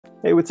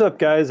Hey, what's up,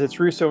 guys? It's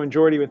Russo and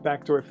Jordy with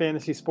Backdoor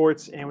Fantasy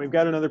Sports, and we've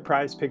got another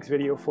Prize Picks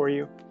video for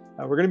you.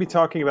 We're going to be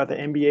talking about the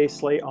NBA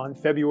slate on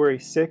February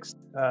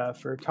 6th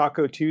for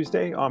Taco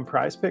Tuesday on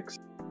Prize Picks.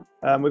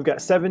 We've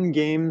got 7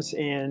 games,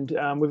 and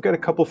we've got a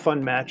couple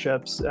fun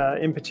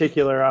matchups. In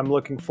particular, I'm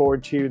looking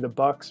forward to the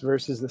Bucks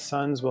versus the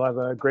Suns. We'll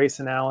have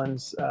Grayson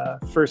Allen's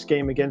first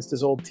game against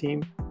his old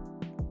team,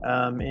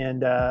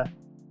 and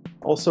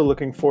also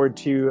looking forward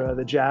to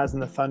the Jazz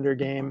and the Thunder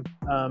game.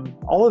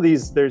 All of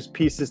these, there's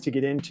pieces to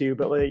get into,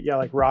 but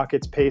like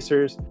Rockets,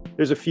 Pacers.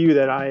 There's a few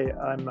that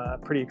I'm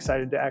pretty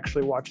excited to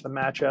actually watch the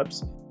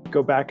matchups,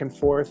 go back and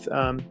forth.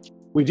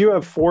 We do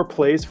have 4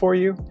 plays for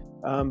you.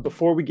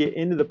 Before we get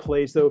into the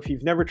plays, though, if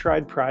you've never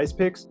tried Prize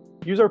Picks,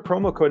 use our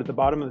promo code at the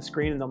bottom of the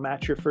screen, and they'll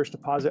match your first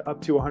deposit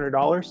up to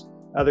 $100.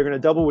 They're going to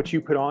double what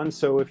you put on.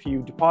 So if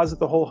you deposit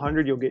the whole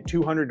 100, you'll get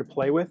 200 to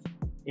play with.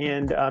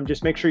 And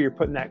just make sure you're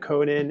putting that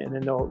code in, and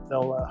then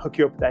they'll hook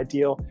you up with that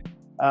deal.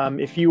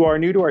 If you are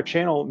new to our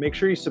channel, make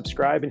sure you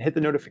subscribe and hit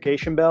the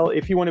notification bell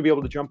if you want to be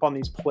able to jump on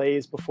these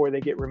plays before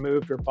they get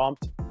removed or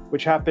bumped,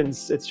 which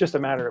happens. It's just a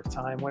matter of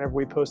time. Whenever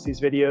we post these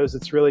videos,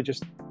 it's really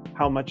just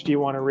how much do you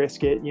want to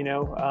risk it, you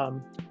know?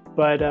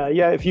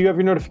 Yeah, if you have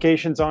your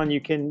notifications on,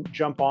 you can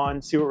jump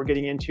on, see what we're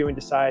getting into, and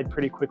decide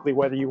pretty quickly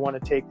whether you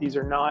want to take these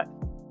or not.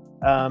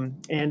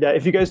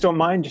 If you guys don't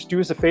mind, just do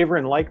us a favor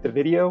and like the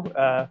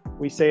video.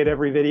 We say it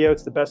every video.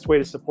 It's the best way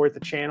to support the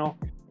channel,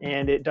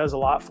 and it does a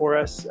lot for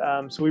us.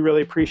 So we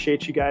really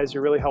appreciate you guys.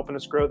 You're really helping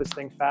us grow this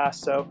thing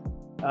fast. So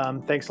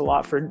thanks a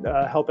lot for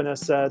helping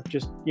us.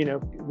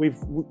 We've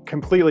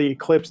completely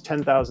eclipsed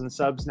 10,000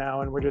 subs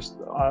now, and we're just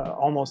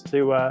almost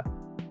to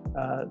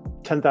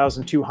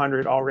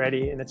 10,200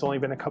 already, and it's only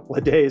been a couple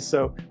of days.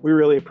 So we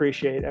really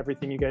appreciate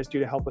everything you guys do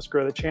to help us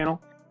grow the channel.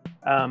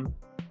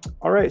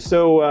 All right,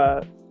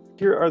 so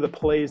here are the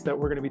plays that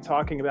we're going to be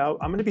talking about.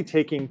 I'm going to be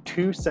taking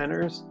 2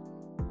 centers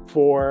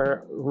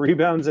for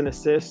rebounds and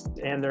assists,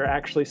 and they're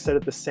actually set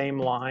at the same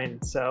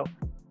line. So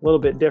a little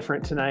bit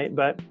different tonight,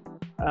 but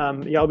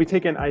yeah, I'll be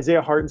taking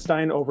Isaiah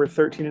Hartenstein over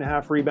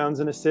 13.5 rebounds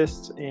and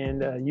assists,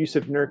 and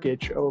Jusuf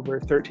Nurkic over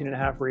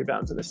 13.5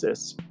 rebounds and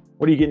assists.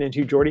 What are you getting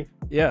into, Jordy?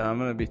 Yeah, I'm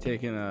going to be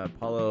taking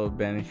Paulo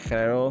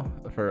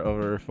Banchero for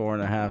over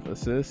 4.5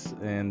 assists,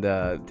 and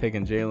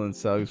taking Jalen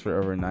Suggs for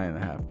over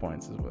 9.5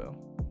 points as well.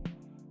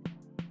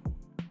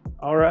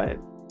 All right,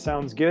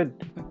 sounds good.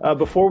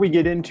 Before we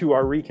get into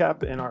our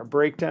recap and our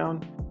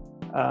breakdown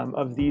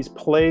of these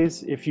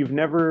plays, if you've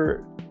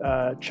never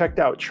checked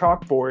out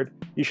Chalkboard,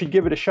 you should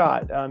give it a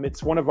shot.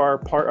 It's one of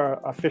our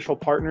official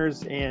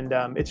partners, and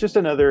it's just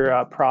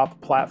another prop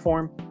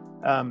platform.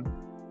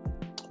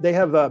 They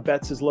have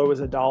bets as low as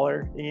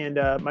 $1,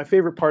 and my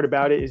favorite part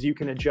about it is you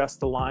can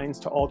adjust the lines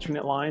to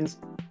alternate lines.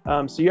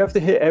 So you have to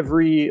hit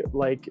every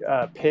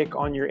pick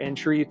on your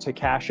entry to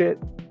cash it.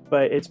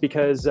 But it's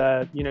because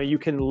you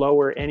can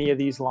lower any of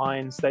these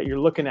lines that you're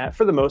looking at.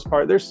 For the most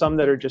part, there's some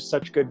that are just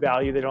such good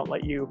value they don't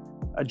let you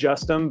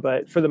adjust them.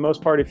 But for the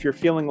most part, if you're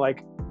feeling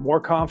like more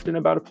confident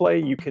about a play,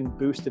 you can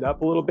boost it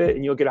up a little bit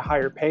and you'll get a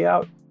higher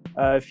payout.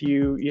 If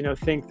you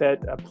think that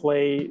a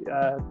play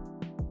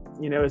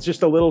is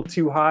just a little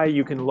too high,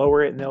 you can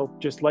lower it and they'll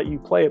just let you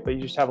play it, but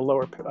you just have a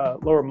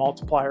lower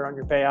multiplier on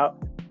your payout.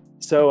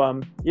 So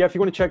yeah, if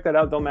you want to check that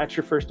out, they'll match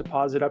your first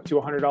deposit up to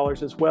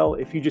 $100 as well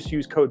if you just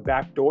use code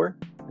BACKDOOR.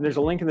 And there's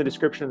a link in the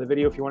description of the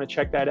video if you want to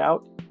check that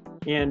out.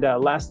 And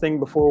last thing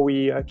before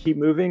we keep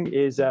moving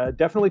is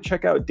definitely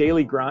check out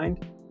Daily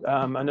Grind,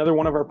 another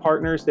one of our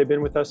partners. They've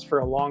been with us for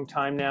a long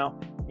time now,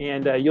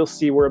 and you'll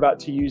see we're about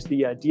to use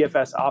the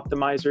DFS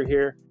Optimizer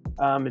here.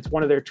 It's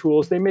one of their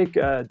tools. They make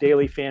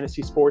daily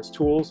fantasy sports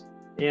tools,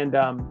 and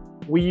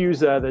we use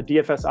the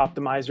DFS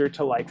Optimizer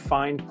to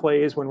find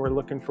plays when we're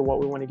looking for what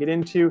we want to get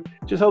into.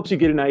 Just helps you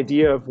get an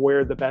idea of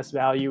where the best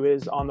value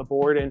is on the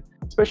board, and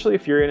especially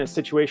if you're in a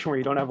situation where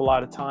you don't have a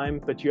lot of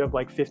time, but you have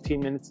 15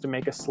 minutes to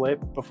make a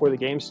slip before the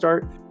game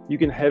start, you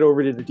can head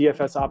over to the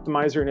DFS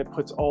Optimizer and it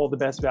puts all the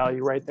best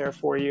value right there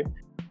for you.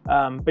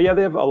 But yeah,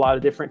 they have a lot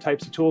of different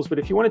types of tools, but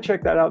if you want to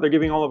check that out, they're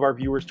giving all of our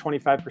viewers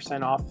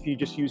 25% off if you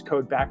just use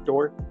code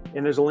BACKDOOR,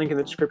 and there's a link in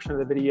the description of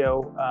the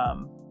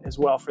video as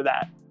well for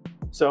that.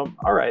 So,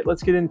 all right,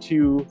 let's get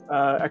into,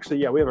 actually,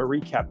 yeah, we have a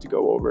recap to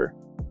go over.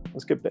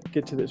 Let's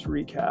get to this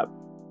recap.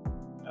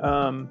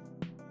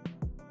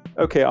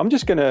 Okay, I'm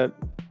just gonna,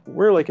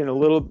 we're in a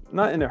little,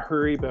 not in a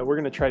hurry, but we're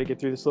gonna try to get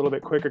through this a little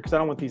bit quicker because I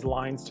don't want these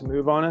lines to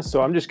move on us.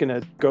 So I'm just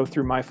gonna go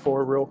through my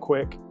 4 real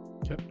quick.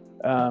 Yep.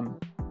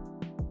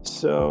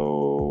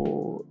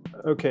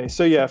 Okay,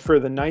 so yeah, for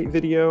the night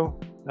video,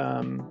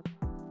 I'm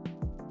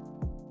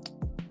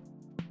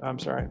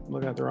sorry, I'm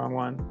looking at the wrong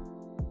one.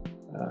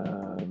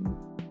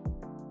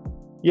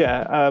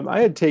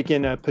 I had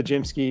taken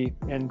Pajimski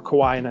and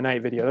Kawhi in the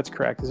night video. That's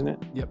correct, isn't it?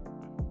 Yep.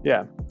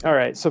 Yeah. All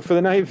right. So for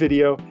the night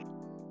video,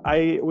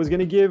 I was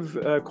going to give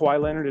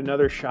Kawhi Leonard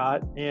another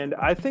shot, and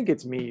I think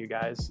it's me, you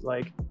guys,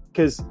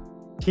 because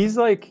he's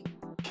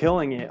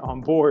killing it on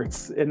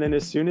boards, and then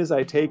as soon as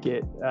I take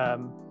it,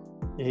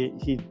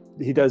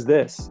 he does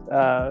this.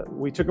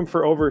 We took him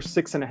for over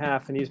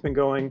 6.5, and he's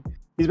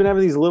he's been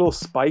having these little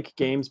spike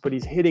games, but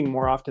he's hitting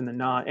more often than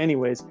not.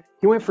 Anyways,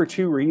 he went for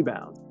 2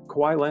 rebounds.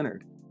 Kawhi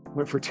Leonard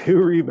went for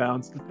 2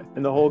 rebounds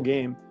in the whole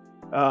game.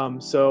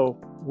 So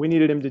we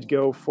needed him to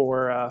go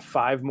for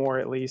 5 more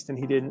at least, and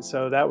he didn't.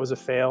 So that was a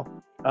fail.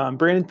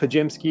 Brandon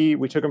Pajimski,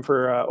 we took him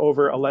for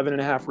over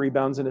 11.5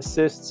 rebounds and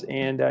assists,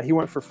 and he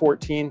went for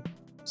 14.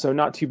 So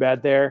not too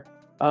bad there.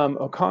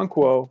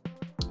 Okonkwo,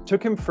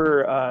 took him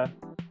for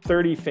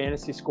 30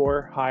 fantasy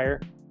score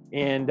higher,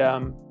 and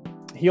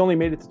he only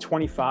made it to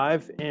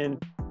 25.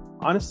 And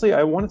honestly,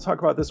 I want to talk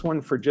about this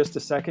one for just a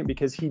second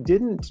because he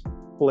didn't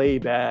play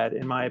bad,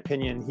 in my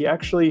opinion. He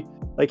actually,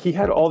 he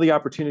had all the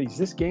opportunities.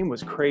 This game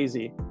was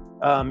crazy.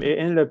 It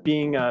ended up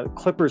being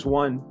Clippers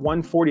won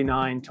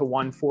 149 to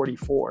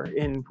 144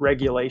 in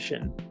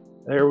regulation.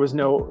 There was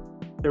no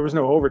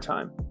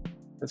overtime.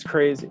 That's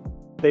crazy.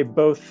 They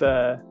both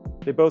had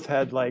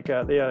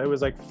it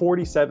was like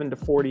 47 to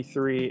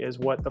 43 is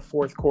what the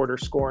fourth quarter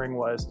scoring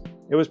was.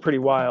 It was pretty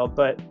wild.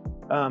 But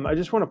I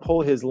just want to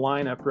pull his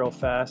lineup real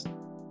fast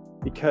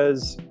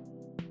because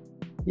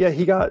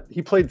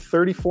he played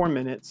 34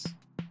 minutes.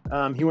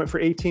 He went for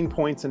 18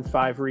 points and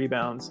 5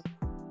 rebounds,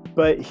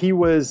 but he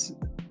was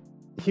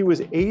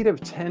 8 of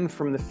 10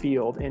 from the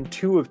field and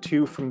 2 of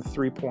 2 from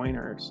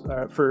 3-pointers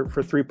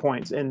for 3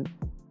 points. And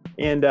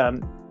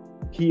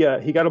he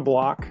got a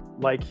block.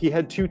 He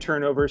had 2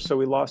 turnovers, so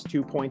we lost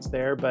 2 points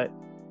there, but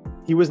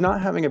he was not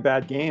having a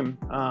bad game.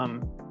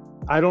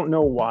 I don't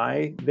know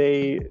why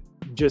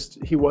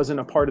he wasn't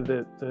a part of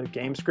the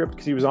game script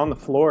because he was on the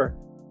floor.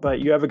 But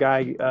you have a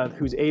guy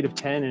who's 8 of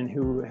 10 and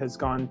who has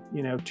gone,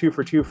 2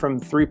 for 2 from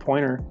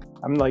 3-pointer.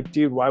 I'm like,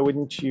 dude, why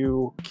wouldn't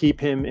you keep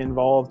him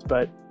involved?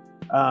 But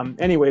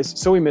anyways,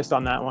 so we missed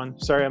on that one.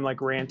 Sorry, I'm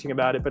ranting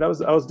about it, but I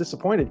was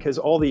disappointed because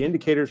all the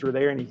indicators were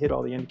there and he hit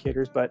all the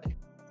indicators. But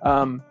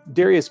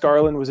Darius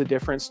Garland was a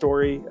different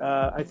story.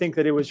 I think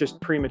that it was just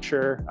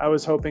premature. I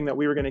was hoping that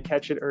we were going to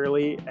catch it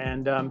early,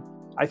 and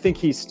I think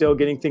he's still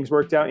getting things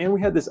worked out. And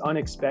we had this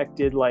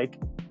unexpected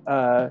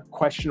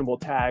questionable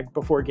tag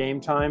before game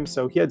time,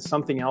 so he had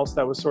something else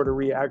that was sort of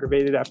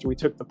re-aggravated after we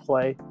took the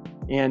play,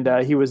 and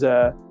he was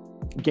a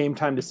game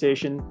time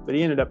decision, but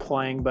he ended up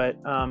playing. But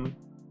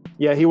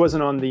he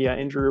wasn't on the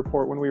injury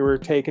report when we were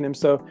taking him,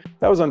 so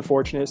that was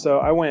unfortunate. So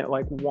I went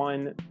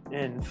 1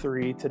 and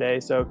 3 today,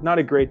 so not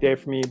a great day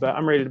for me, but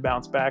I'm ready to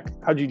bounce back.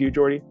 How'd you do,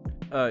 Jordy?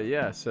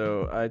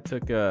 So I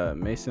took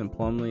Mason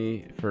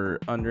Plumlee for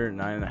under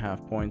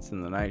 9.5 points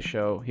in the night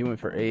show. He went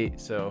for 8,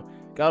 so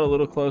got a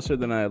little closer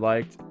than I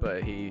liked,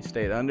 but he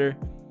stayed under.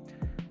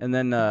 And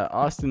then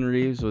Austin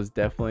Reeves was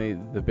definitely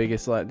the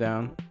biggest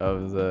letdown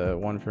of the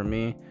one for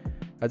me.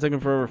 I took him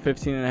for over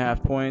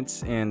 15.5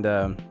 points,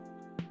 and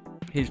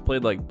he's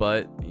played like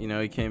butt.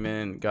 He came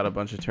in, got a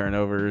bunch of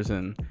turnovers,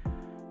 and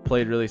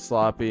played really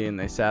sloppy, and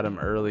they sat him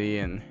early.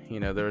 And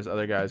there was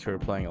other guys who were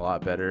playing a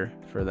lot better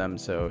for them,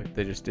 so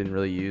they just didn't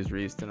really use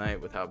Reeves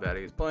tonight with how bad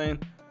he was playing.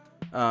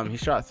 He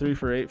shot 3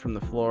 for 8 from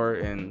the floor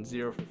and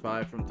 0 for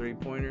 5 from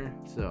 3-pointer.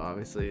 So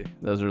obviously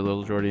those are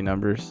little Jordy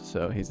numbers.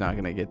 So he's not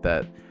gonna get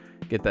that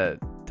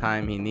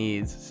time he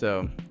needs.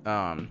 So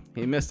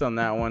he missed on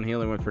that one. He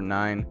only went for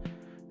 9.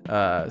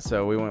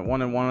 So we went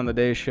 1 and 1 on the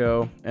day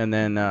show, and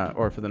then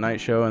or for the night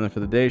show, and then for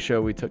the day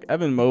show we took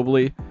Evan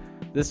Mobley.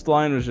 This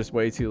line was just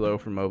way too low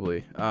for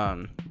Mobley.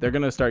 They're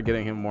gonna start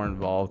getting him more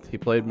involved. He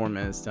played more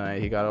minutes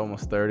tonight. He got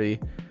almost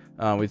 30.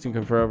 We took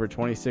him for over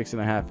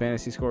 26.5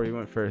 fantasy score. He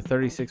went for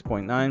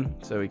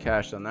 36.9, so we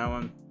cashed on that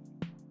one.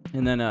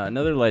 And then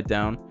another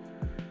letdown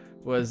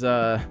was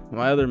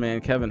my other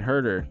man, Kevin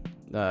Huerter,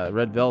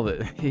 Red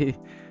Velvet. He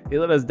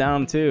let us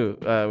down too.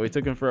 We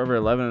took him for over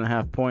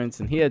 11.5 points,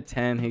 and he had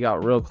 10. He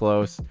got real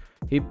close.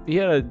 He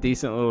had a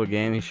decent little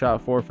game. He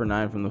shot 4 for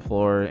 9 from the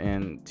floor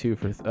and 2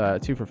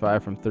 for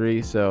 5 from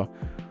 3. So,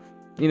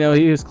 he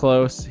was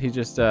close. He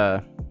just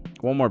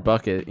one more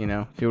bucket.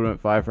 If he would have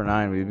went 5 for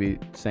 9, we'd be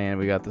saying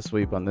we got the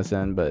sweep on this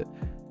end. But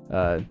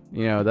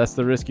that's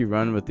the risk you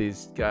run with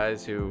these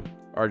guys who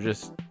are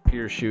just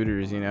pure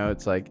shooters.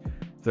 It's like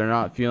if they're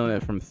not feeling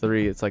it from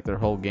 3, it's like their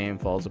whole game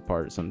falls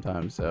apart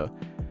sometimes. So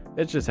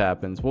it just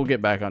happens. We'll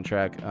get back on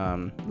track.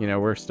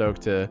 We're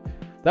stoked to.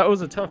 That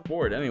was a tough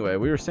board anyway.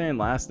 We were saying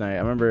last night, I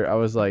remember I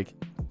was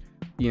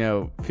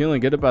feeling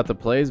good about the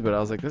plays, but I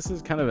was like, this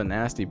is kind of a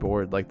nasty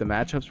board. The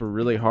matchups were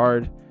really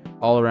hard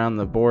all around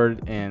the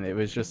board, and it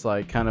was just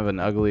kind of an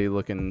ugly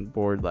looking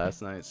board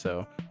last night.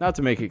 So not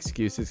to make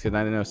excuses, because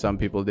I know some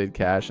people did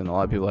cash and a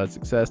lot of people had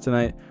success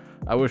tonight.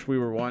 I wish we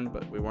were one,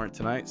 but we weren't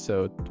tonight,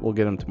 so we'll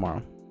get them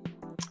tomorrow.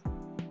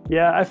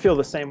 Yeah, I feel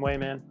the same way,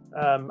 man.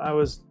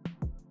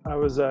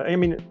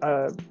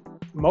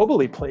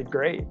 Mobley played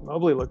great.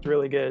 Mobley looked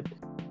really good.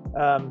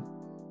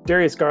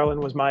 Darius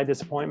Garland was my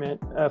disappointment.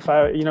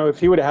 If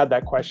he would have had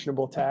that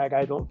questionable tag,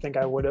 I don't think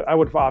I would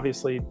have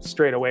obviously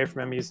strayed away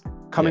from him. He's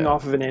coming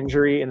off of an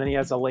injury, and then he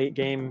has a late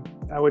game.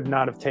 I would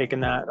not have taken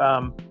that.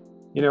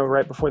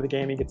 Right before the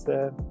game, he gets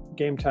the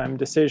game time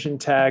decision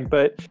tag.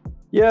 But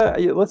yeah,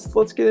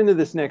 let's get into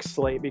this next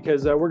slate,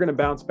 because we're going to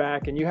bounce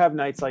back, and you have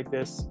nights like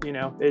this.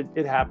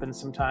 It happens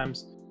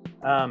sometimes.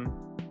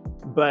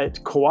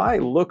 But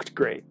Kawhi looked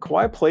great.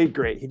 Kawhi played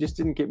great. He just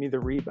didn't get me the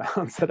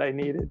rebounds that I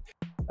needed.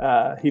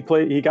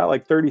 He got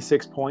like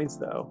 36 points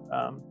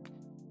though.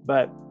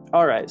 But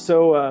all right,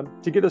 so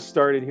to get us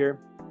started here,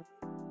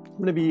 I'm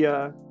going to be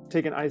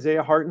taking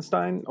Isaiah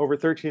Hartenstein over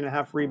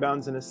 13.5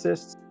 rebounds and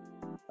assists.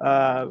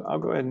 I'll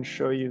go ahead and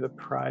show you the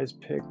prize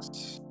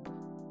picks.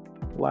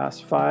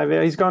 Last 5.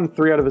 Yeah, he's gone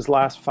 3 out of his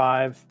last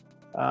 5.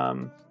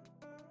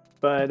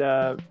 But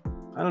I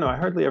don't know. I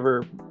hardly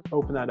ever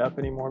open that up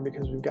anymore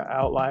because we've got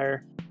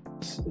Outlier.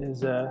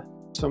 Is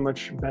so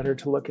much better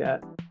to look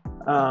at.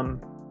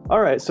 All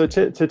right, so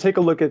to take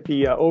a look at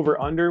the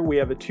over-under, we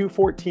have a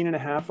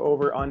 214.5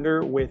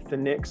 over-under with the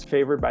Knicks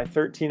favored by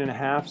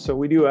 13.5. So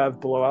we do have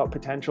blowout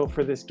potential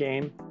for this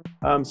game.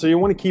 So you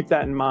want to keep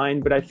that in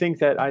mind. But I think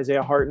that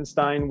Isaiah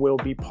Hartenstein will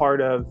be part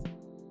of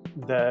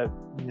the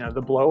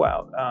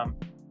blowout.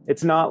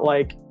 It's not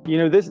like,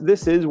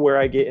 this is where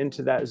I get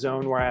into that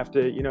zone where I have to,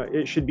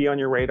 it should be on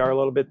your radar a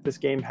little bit. This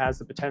game has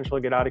the potential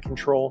to get out of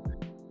control.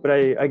 But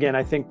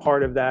I think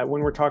part of that,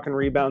 when we're talking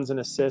rebounds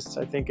and assists,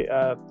 I think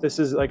this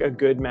is like a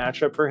good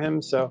matchup for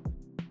him. So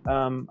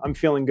I'm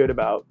feeling good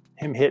about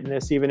him hitting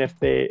this, even if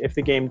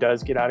the game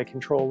does get out of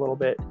control a little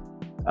bit.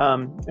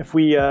 If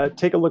we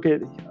take a look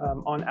at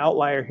on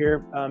Outlier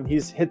here,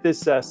 he's hit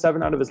this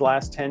 7 out of his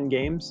last 10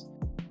 games.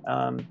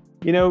 I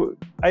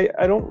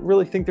don't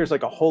really think there's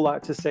like a whole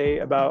lot to say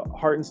about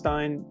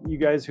Hartenstein. You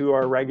guys who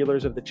are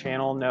regulars of the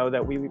channel know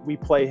that we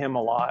play him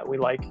a lot. We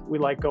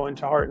like going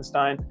to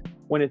Hartenstein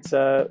when it's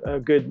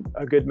a good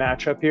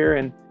matchup here,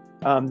 and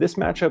this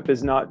matchup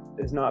is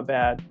not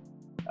bad.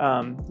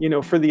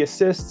 For the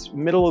assists,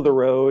 middle of the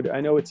road.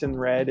 I know it's in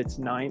red, it's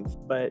 9th,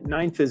 but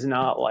 9th is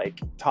not like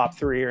top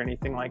 3 or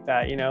anything like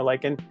that.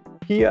 And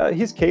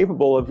he's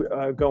capable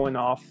of going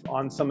off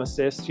on some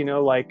assists.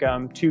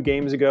 2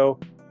 games ago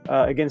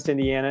against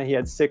Indiana, he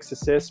had 6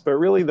 assists, but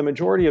really the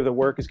majority of the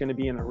work is going to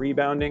be in the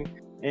rebounding.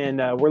 And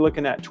we're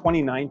looking at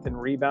 29th in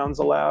rebounds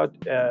allowed.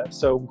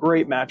 So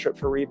great matchup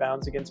for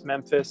rebounds against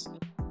Memphis.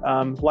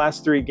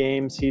 Last 3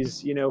 games,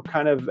 he's,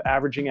 kind of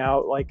averaging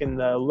out like in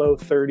the low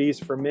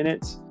 30s for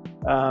minutes.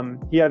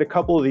 He had a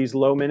couple of these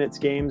low minutes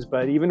games,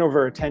 but even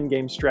over a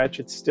 10-game stretch,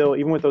 it's still,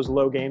 even with those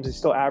low games, he's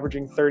still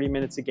averaging 30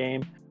 minutes a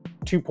game,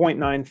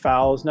 2.9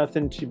 fouls,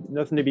 nothing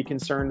to be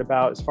concerned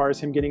about as far as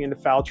him getting into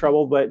foul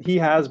trouble, but he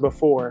has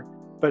before,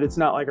 but it's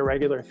not like a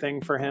regular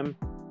thing for him.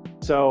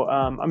 So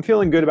I'm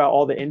feeling good about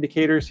all the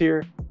indicators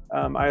here.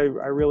 I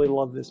really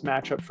love this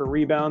matchup for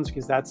rebounds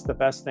because that's the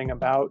best thing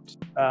about,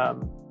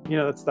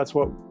 that's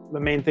what the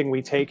main thing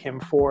we take him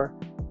for.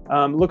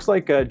 Looks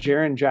like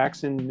Jaren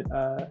Jackson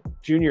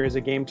Jr. is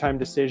a game time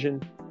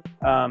decision.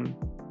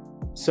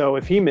 So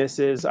if he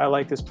misses, I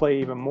like this play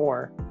even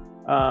more.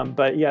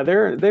 But yeah,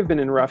 they've been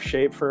in rough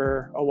shape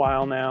for a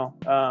while now.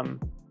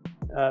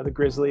 The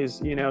Grizzlies,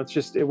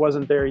 it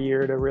wasn't their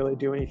year to really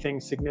do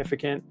anything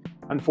significant.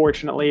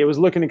 Unfortunately, it was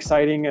looking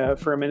exciting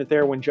for a minute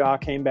there when Ja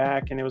came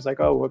back, and it was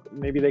like, oh,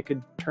 maybe they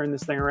could turn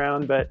this thing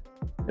around, but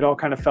it all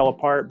kind of fell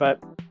apart. But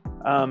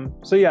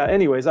so yeah,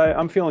 anyways,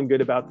 I'm feeling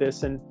good about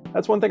this. And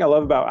that's one thing I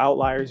love about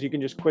Outliers. You can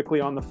just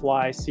quickly on the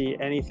fly see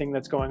anything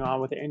that's going on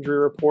with the injury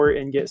report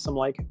and get some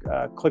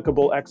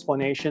clickable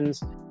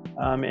explanations.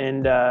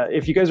 And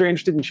if you guys are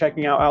interested in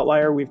checking out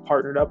Outlier, we've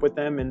partnered up with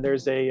them, and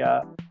there's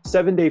a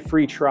 7-day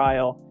free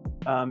trial.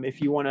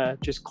 If you want to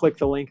just click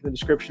the link in the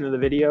description of the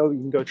video, you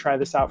can go try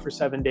this out for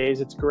 7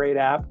 days. It's a great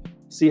app.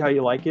 See how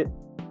you like it.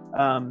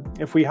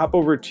 If we hop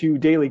over to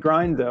Daily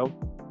Grind, though,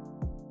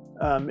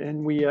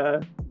 and we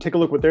take a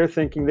look what they're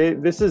thinking,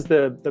 this is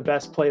the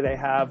best play they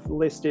have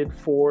listed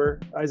for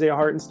Isaiah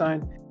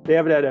Hartenstein. They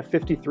have it at a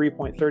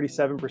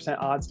 53.37%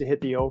 odds to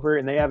hit the over,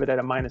 and they have it at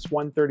a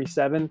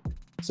 -137.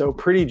 So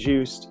pretty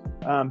juiced.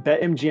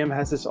 BetMGM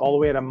has this all the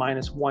way at a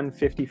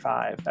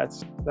 -155.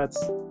 That's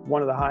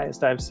one of the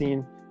highest I've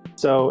seen.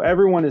 So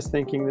everyone is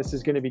thinking this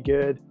is going to be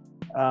good.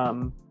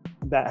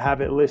 That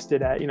have it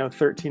listed at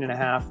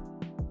 13.5.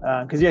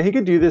 Because yeah, he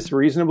could do this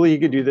reasonably. He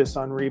could do this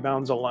on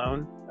rebounds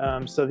alone.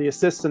 So the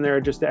assists in there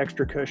are just the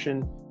extra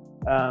cushion.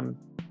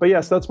 But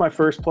yes, that's my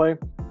first play.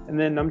 And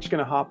then I'm just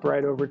going to hop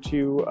right over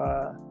to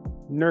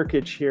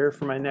Nurkic here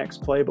for my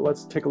next play. But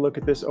let's take a look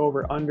at this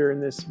over-under in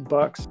this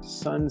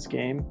Bucks-Suns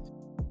game.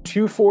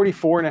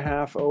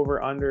 244.5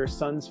 over-under.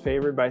 Suns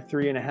favored by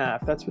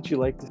 3.5. That's what you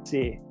like to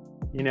see.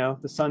 The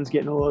Suns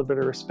getting a little bit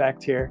of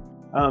respect here.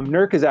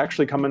 Nurk is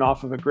actually coming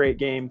off of a great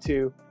game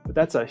too, but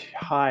that's a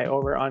high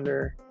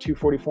over-under,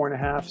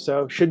 244.5.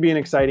 So should be an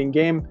exciting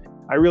game.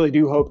 I really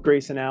do hope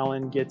Grayson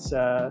Allen gets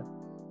a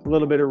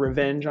little bit of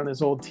revenge on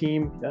his old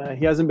team.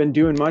 He hasn't been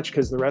doing much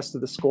because the rest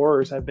of the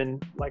scorers have been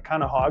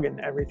kind of hogging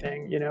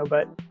everything,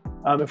 But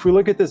if we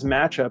look at this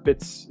matchup,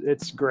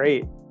 it's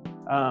great.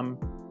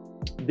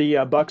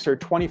 The Bucks are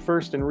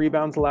 21st in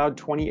rebounds allowed,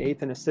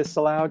 28th in assists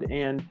allowed,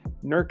 and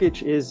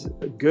Nurkic is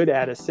good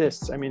at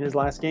assists. I mean, his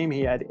last game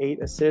he had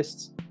 8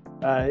 assists.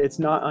 It's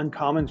not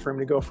uncommon for him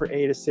to go for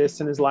 8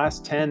 assists. In his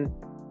last 10,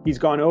 he's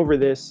gone over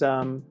this.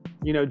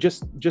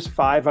 Just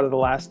 5 out of the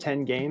last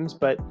 10 games,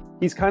 but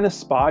he's kind of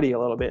spotty a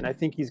little bit, and I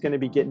think he's going to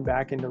be getting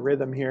back into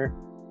rhythm here.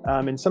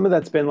 And some of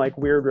that's been like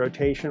weird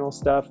rotational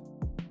stuff.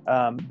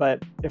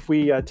 But if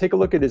we take a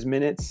look at his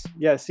minutes,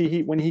 yeah,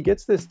 see, when he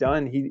gets this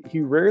done, he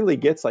rarely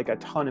gets like a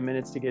ton of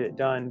minutes to get it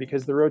done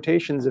because the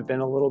rotations have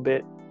been a little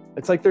bit.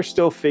 It's like they're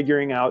still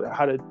figuring out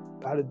how to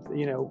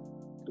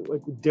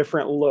like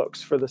different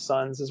looks for the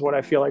Suns is what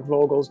I feel like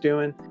Vogel's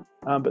doing.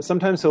 But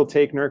sometimes he'll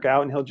take Nurk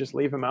out and he'll just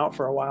leave him out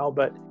for a while.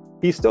 But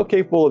he's still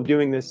capable of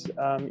doing this,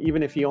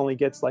 even if he only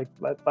gets like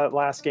that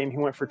last game. He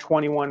went for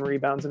 21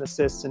 rebounds and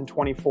assists in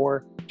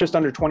 24, just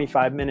under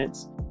 25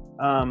 minutes.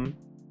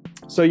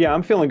 So yeah,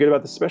 I'm feeling good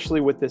about this,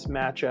 especially with this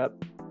matchup.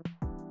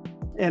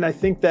 And I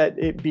think that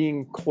it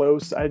being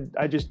close,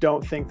 I just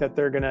don't think that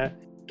they're going to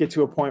get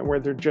to a point where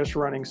they're just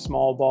running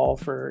small ball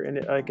for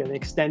an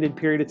extended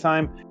period of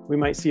time. We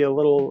might see a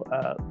little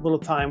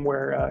time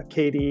where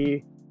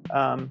KD,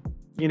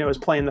 is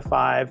playing the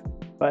 5,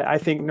 but I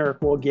think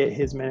Nurk will get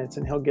his minutes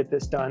and he'll get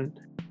this done.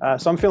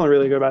 So I'm feeling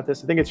really good about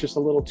this. I think it's just a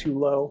little too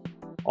low,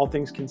 all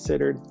things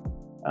considered.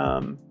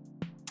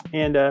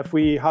 And if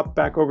we hop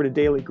back over to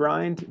Daily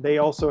Grind, they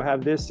also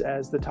have this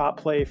as the top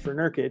play for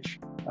Nurkic,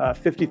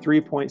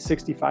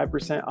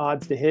 53.65%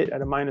 odds to hit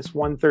at a minus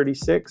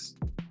 136.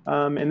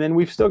 And then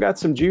we've still got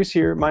some juice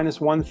here, minus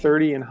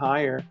 130 and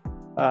higher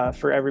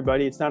for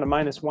everybody. It's not a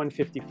minus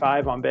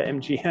 155 on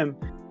BetMGM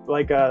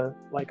like a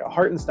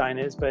Hartenstein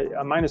is, but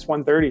a minus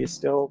 130 is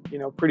still,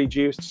 pretty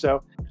juiced.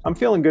 So I'm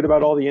feeling good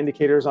about all the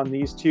indicators on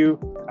these two.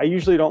 I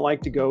usually don't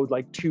like to go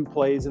like 2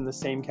 plays in the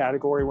same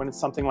category when it's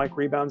something like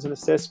rebounds and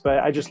assists, but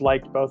I just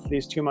liked both of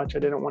these too much. I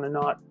didn't want to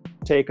not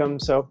take them.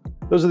 So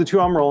those are the 2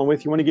 I'm rolling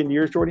with. You want to get into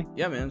yours, Jordy?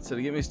 Yeah, man. So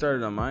to get me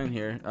started on mine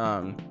here,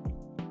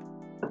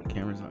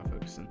 camera's not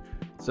focusing.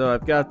 So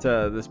I've got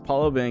this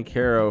Paolo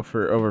Banchero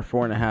for over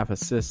 4.5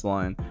 assist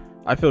line.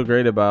 I feel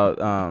great about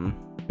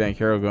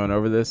Banchero going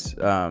over this.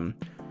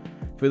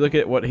 If we look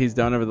at what he's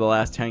done over the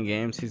last 10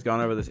 games, he's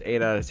gone over this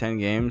 8 out of 10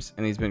 games,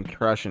 and he's been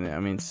crushing it. I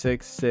mean,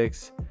 6,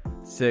 6,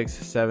 6,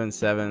 7,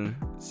 7,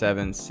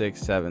 7,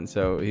 6, 7.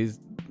 So he's,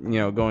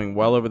 going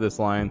well over this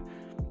line.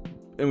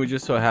 And we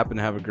just so happen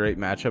to have a great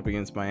matchup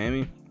against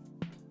Miami.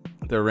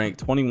 They're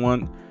ranked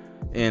 21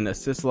 in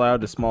assists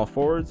allowed to small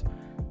forwards.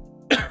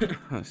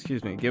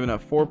 Excuse me, giving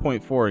up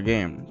 4.4 a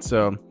game.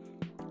 So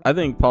I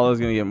think Paulo's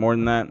going to get more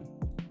than that.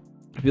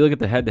 If you look at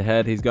the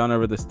head-to-head, he's gone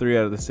over this 3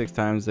 out of the 6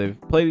 times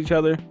they've played each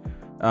other.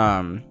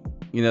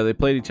 They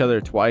played each other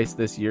twice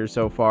this year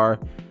so far.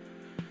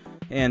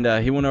 And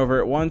he went over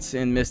it once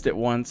and missed it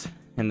once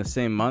in the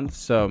same month.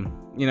 So,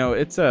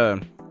 it's a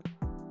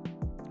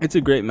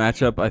great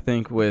matchup, I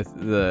think, with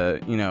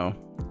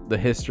the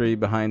history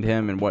behind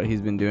him and what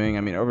he's been doing.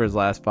 I mean, over his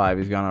last 5,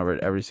 he's gone over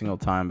it every single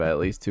time by at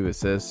least 2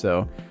 assists.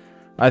 So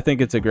I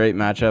think it's a great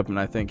matchup, and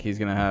I think he's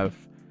going to have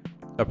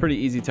a pretty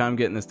easy time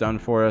getting this done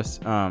for us.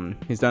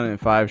 He's done it in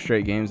 5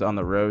 straight games on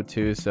the road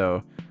too.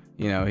 So,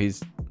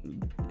 he's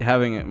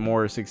having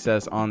more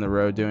success on the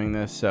road doing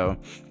this. So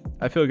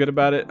I feel good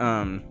about it.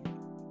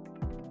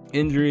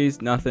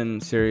 Injuries,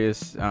 nothing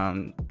serious.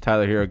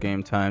 Tyler Hero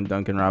game time,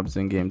 Duncan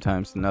Robinson game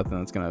time, so nothing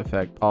that's going to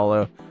affect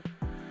Paulo.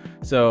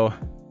 So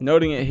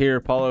noting it here,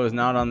 Paulo is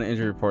not on the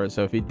injury report.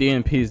 So if he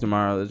DNPs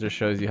tomorrow, that just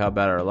shows you how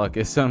bad our luck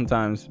is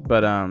sometimes.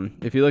 But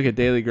if you look at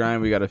Daily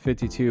Grind, we got a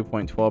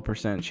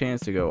 52.12%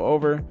 chance to go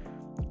over.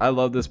 I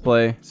love this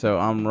play, so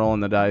I'm rolling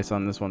the dice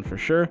on this one for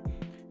sure.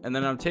 And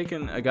then I'm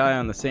taking a guy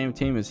on the same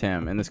team as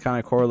him, and this kind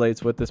of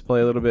correlates with this play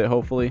a little bit,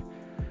 hopefully.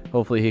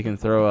 Hopefully he can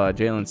throw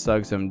Jalen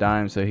Suggs some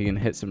dimes so he can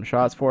hit some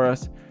shots for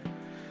us.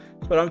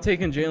 But I'm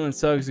taking Jalen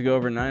Suggs to go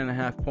over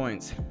 9.5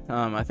 points.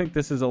 I think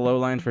this is a low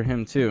line for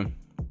him too.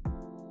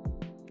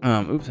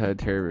 Oops, I had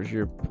Terry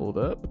Rozier pulled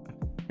up.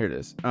 Here it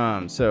is.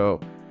 So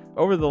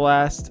over the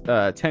last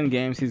 10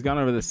 games, he's gone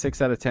over this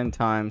 6 out of 10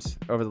 times.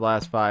 Over the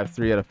last 5,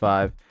 3 out of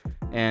 5.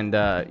 And,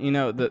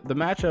 the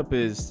matchup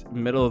is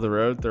middle of the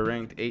road. They're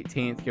ranked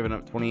 18th, giving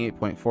up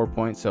 28.4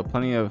 points. So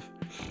plenty of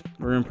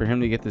room for him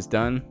to get this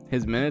done.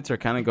 His minutes are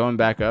kind of going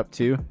back up,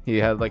 too. He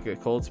had like a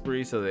cold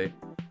spree, so they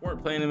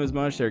weren't playing him as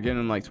much. They were getting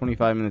him like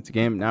 25 minutes a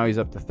game. Now he's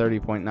up to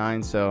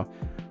 30.9. So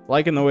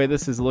liking the way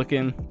this is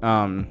looking.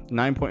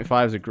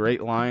 9.5 is a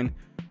great line.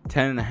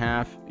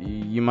 10.5,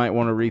 you might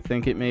want to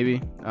rethink it maybe.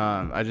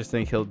 I just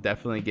think he'll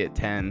definitely get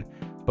 10.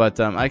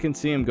 But I can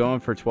see him going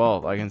for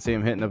 12. I can see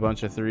him hitting a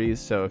bunch of threes.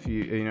 So if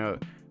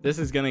this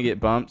is going to get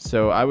bumped.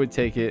 So I would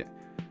take it.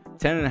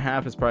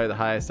 10.5 is probably the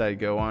highest I'd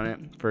go on it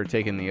for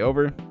taking the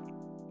over.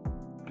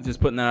 Just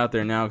putting that out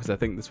there now because I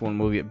think this one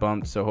will get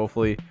bumped. So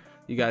hopefully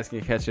you guys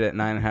can catch it at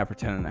 9.5 or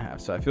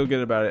 10.5. So I feel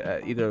good about it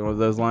at either of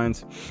those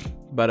lines.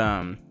 But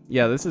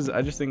yeah,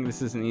 I just think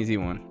this is an easy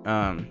one.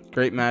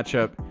 Great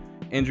matchup.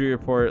 Injury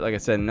report, like I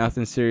said,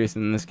 nothing serious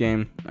in this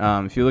game.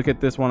 If you look at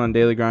this one on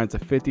Daily Grind,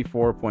 it's a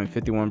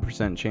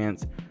 54.51%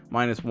 chance,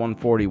 minus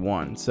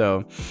 141.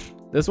 So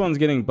this one's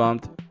getting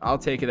bumped. I'll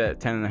take it at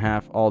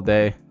 10.5 all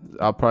day.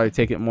 I'll probably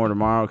take it more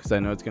tomorrow because I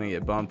know it's going to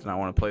get bumped and I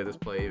want to play this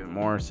play even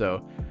more.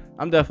 So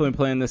I'm definitely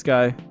playing this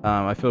guy.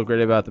 I feel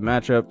great about the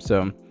matchup.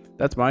 So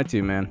that's my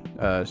 2,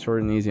 man.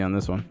 Short and easy on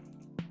this one.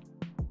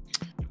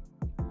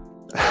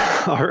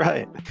 All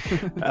right.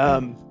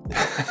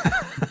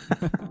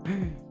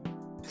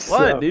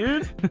 What,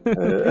 dude?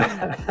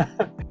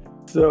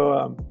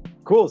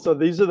 Cool. So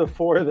these are the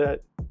 4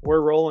 that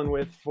we're rolling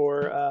with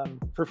for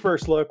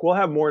first look. We'll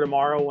have more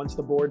tomorrow once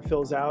the board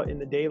fills out in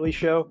the daily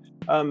show.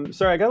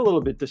 Sorry, I got a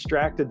little bit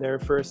distracted there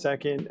for a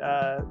second.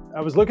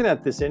 I was looking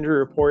at this injury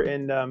report,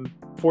 and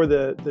for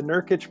the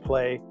Nurkic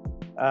play,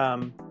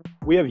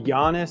 we have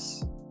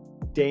Giannis,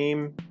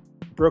 Dame,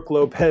 Brook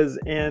Lopez,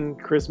 and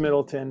Chris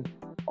Middleton,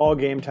 all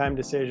game time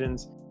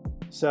decisions.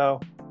 So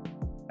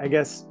I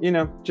guess,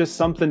 just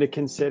something to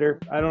consider.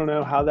 I don't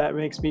know how that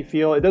makes me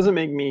feel. It doesn't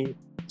make me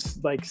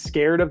like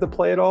scared of the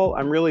play at all.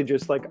 I'm really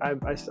just like,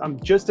 I'm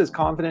just as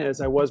confident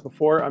as I was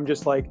before. I'm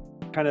just like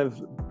kind of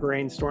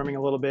brainstorming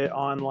a little bit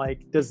on like,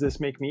 does this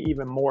make me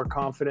even more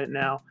confident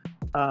now?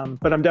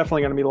 But I'm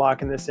definitely going to be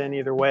locking this in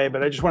either way.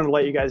 But I just wanted to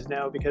let you guys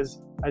know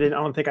because I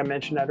don't think I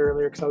mentioned that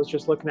earlier because I was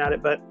just looking at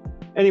it. But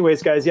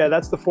anyways, guys, yeah,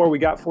 that's the 4 we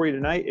got for you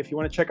tonight. If you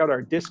want to check out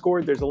our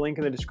Discord, there's a link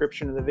in the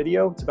description of the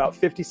video. It's about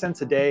 50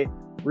 cents a day.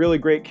 Really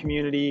great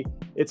community.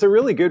 It's a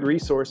really good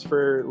resource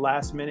for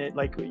last minute.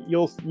 Like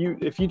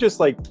if you just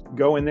like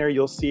go in there,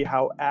 you'll see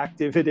how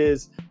active it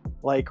is.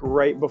 Like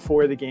right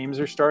before the games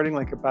are starting,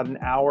 like about an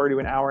hour to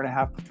an hour and a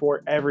half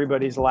before,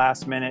 everybody's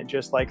last minute,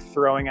 just like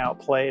throwing out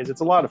plays.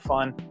 It's a lot of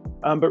fun,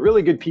 but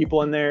really good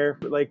people in there,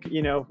 like,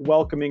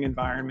 welcoming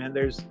environment.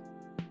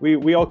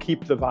 We all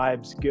keep the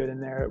vibes good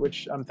in there,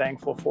 which I'm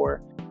thankful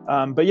for.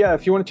 But yeah,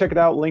 if you want to check it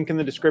out, link in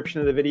the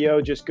description of the video.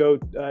 Just go,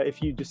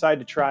 if you decide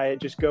to try it,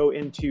 just go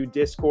into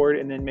Discord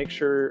and then make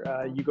sure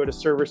you go to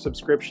server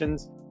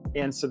subscriptions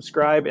and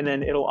subscribe, and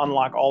then it'll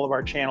unlock all of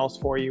our channels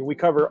for you. We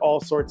cover all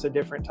sorts of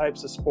different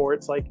types of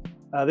sports. Like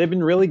they've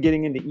been really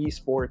getting into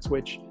esports,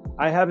 which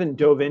I haven't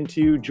dove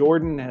into.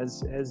 Jordan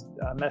has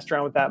messed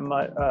around with that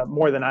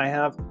more than I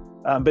have.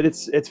 But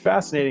it's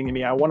fascinating to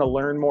me. I want to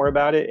learn more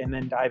about it and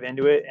then dive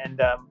into it.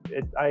 And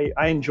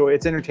I enjoy.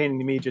 It's entertaining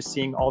to me just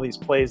seeing all these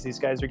plays these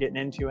guys are getting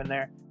into in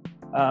there.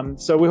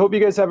 So we hope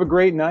you guys have a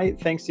great night.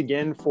 Thanks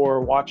again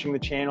for watching the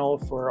channel,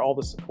 for all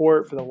the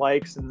support, for the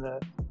likes, and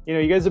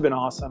you guys have been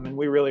awesome, and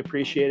we really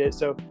appreciate it.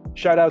 So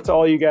shout out to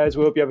all you guys.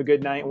 We hope you have a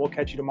good night, and we'll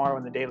catch you tomorrow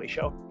in the Daily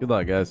Show. Good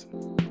luck, guys.